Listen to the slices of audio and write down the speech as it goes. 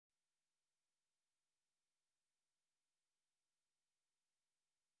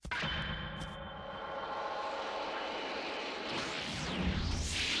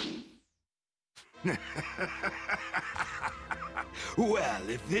Well,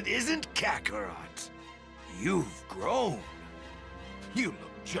 if it isn't Kakarot, you've grown. You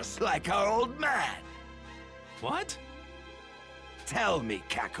look just like our old man. What? Tell me,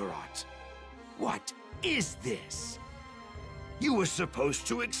 Kakarot, what is this? You were supposed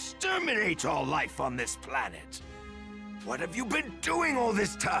to exterminate all life on this planet. What have you been doing all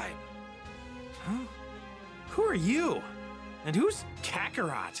this time? Huh? Who are you? And who's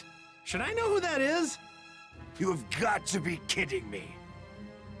Kakarot? Should I know who that is? You have got to be kidding me.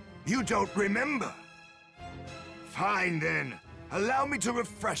 You don't remember? Fine then. Allow me to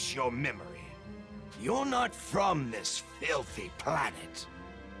refresh your memory. You're not from this filthy planet.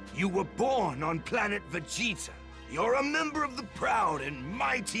 You were born on planet Vegeta. You're a member of the proud and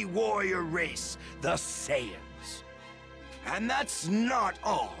mighty warrior race, the Saiyans. And that's not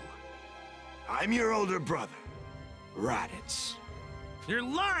all. I'm your older brother, Raditz. You're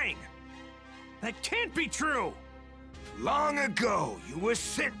lying! That can't be true! Long ago, you were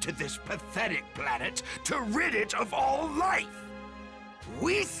sent to this pathetic planet to rid it of all life.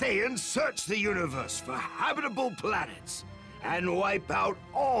 We Saiyans search the universe for habitable planets and wipe out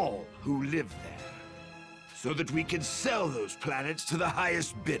all who live there, so that we can sell those planets to the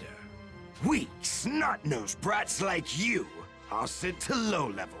highest bidder. We snot-nosed brats like you are sent to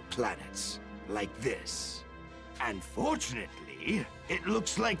low-level planets, like this. And fortunately, it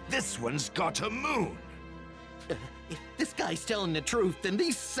looks like this one's got a moon. If this guy's telling the truth, then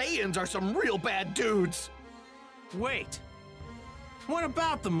these Saiyans are some real bad dudes. Wait. What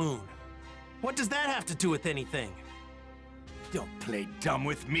about the moon? What does that have to do with anything? Don't play dumb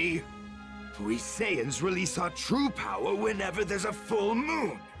with me. We Saiyans release our true power whenever there's a full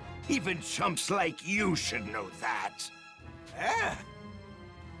moon. Even chumps like you should know that. Eh?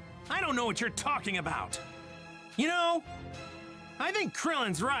 I don't know what you're talking about. You know, I think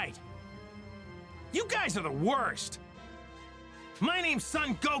Krillin's right. You guys are the worst. My name's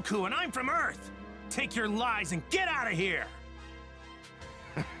Son Goku and I'm from Earth. Take your lies and get out of here.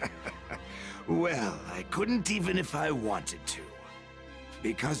 Well, I couldn't even if I wanted to.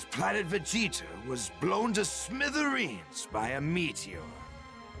 Because planet Vegeta was blown to smithereens by a meteor.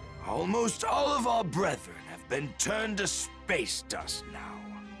 Almost all of our brethren have been turned to space dust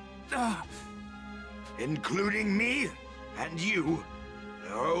now. Including me and you,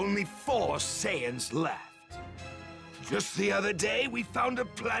 there are only 4 Saiyans left. Just the other day, we found a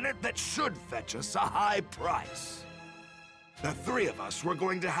planet that should fetch us a high price. The 3 of us were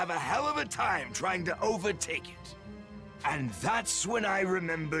going to have a hell of a time trying to overtake it. And that's when I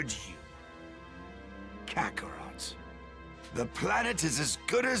remembered you. Kakarot. The planet is as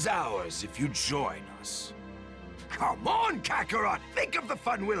good as ours if you join us. Come on, Kakarot! Think of the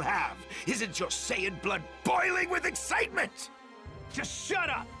fun we'll have! Isn't your Saiyan blood boiling with excitement? Just shut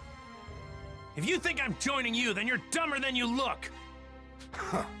up! If you think I'm joining you, then you're dumber than you look!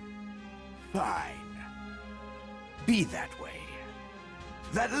 Huh. Fine. Be that way.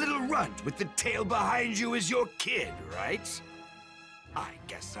 That little runt with the tail behind you is your kid, right? I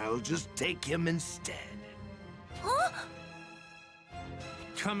guess I'll just take him instead. Huh?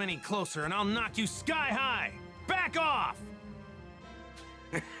 Come any closer and I'll knock you sky high! Back off!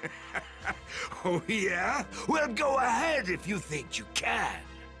 Oh yeah? Well, go ahead if you think you can.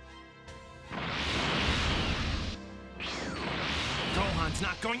 Gohan's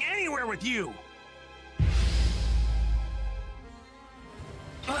not going anywhere with you!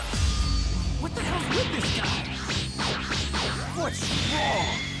 What the hell's with this guy? What's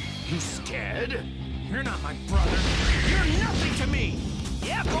wrong? You scared? You're not my brother. You're nothing to me!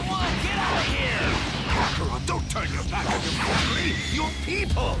 Yeah, go on, get out of here! Kakarot, don't turn your back on your family, your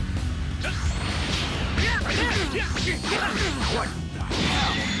people! What the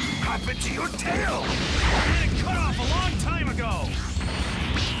hell happened to your tail? I had it cut off a long time ago!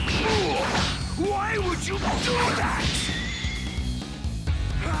 Why would you do that?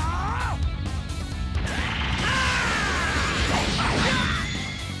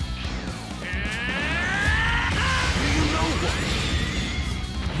 You know what?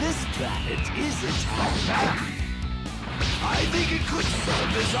 This planet isn't half bad. I think it could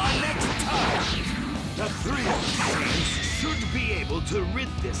serve as our next target. The 3 of us should be able to rid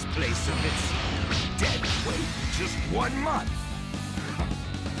this place of its dead weight in just 1 month.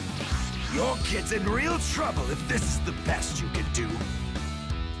 Your kid's in real trouble if this is the best you can do.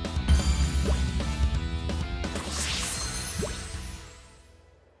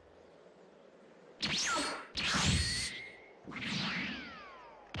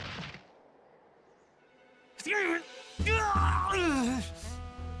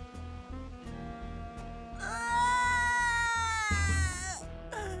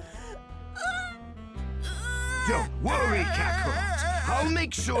 worry, Kakarot. I'll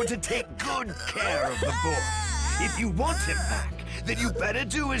make sure to take good care of the boy. If you want him back, then you better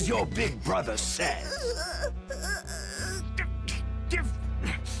do as your big brother says. Give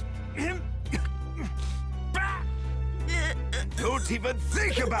him back! Don't even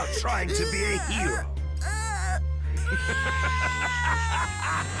think about trying to be a hero.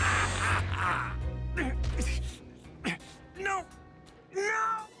 No!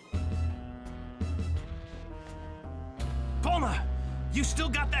 No! Bulma, you still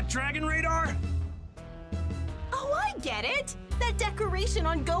got that dragon radar? Oh, I get it! That decoration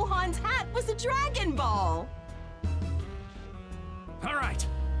on Gohan's hat was a Dragon Ball! All right,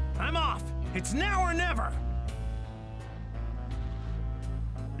 I'm off. It's now or never.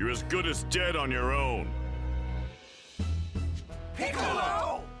 You're as good as dead on your own.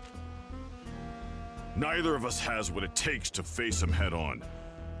 Piccolo! Neither of us has what it takes to face him head on.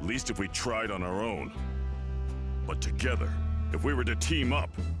 At least if we tried on our own. But together, if we were to team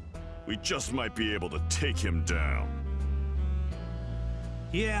up, we just might be able to take him down.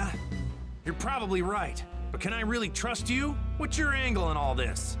 Yeah, you're probably right. But can I really trust you? What's your angle in all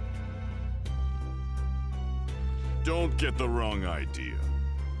this? Don't get the wrong idea.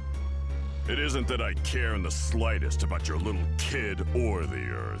 It isn't that I care in the slightest about your little kid or the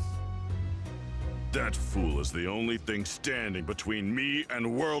Earth. That fool is the only thing standing between me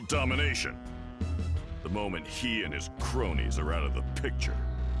and world domination. The moment he and his cronies are out of the picture,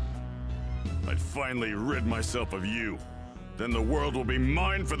 I'd finally rid myself of you. Then the world will be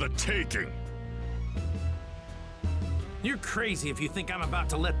mine for the taking. You're crazy if you think I'm about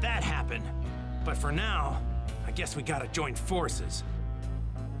to let that happen. But for now, I guess we gotta join forces.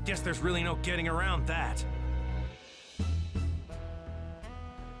 Guess there's really no getting around that.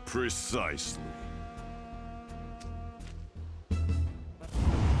 Precisely.